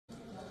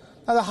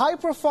Now, the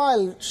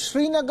high-profile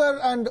Srinagar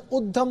and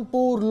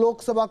Udhampur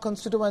Lok Sabha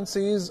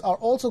constituencies are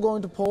also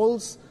going to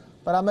polls,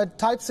 but amid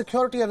tight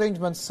security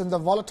arrangements in the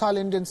volatile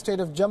Indian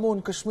state of Jammu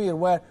and Kashmir,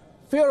 where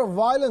fear of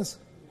violence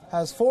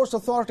has forced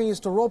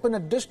authorities to rope in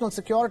additional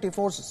security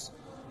forces.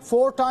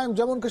 Four-time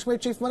Jammu and Kashmir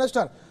Chief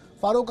Minister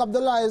Farooq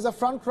Abdullah is the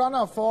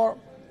front-runner for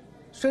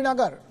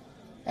Srinagar.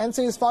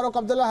 NC's Farooq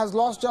Abdullah has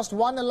lost just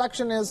one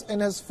election in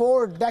his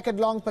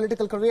four-decade-long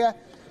political career.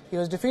 He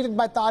was defeated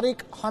by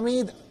Tariq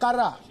Hamid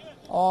Karra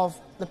of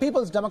the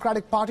People's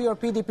Democratic Party, or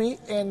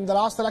PDP, in the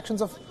last elections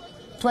of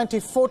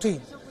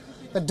 2014.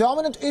 The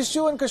dominant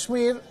issue in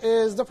Kashmir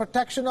is the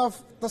protection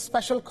of the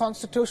special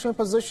constitutional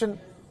position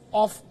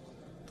of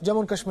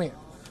Jammu and Kashmir.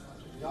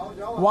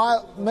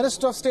 While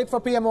Minister of State for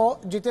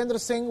PMO Jitendra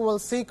Singh will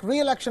seek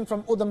re-election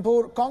from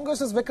Udhampur,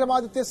 Congress's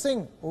Vikramaditya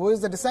Singh, who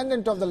is the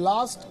descendant of the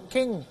last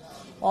king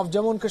of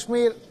Jammu and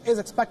Kashmir, is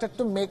expected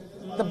to make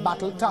the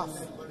battle tough.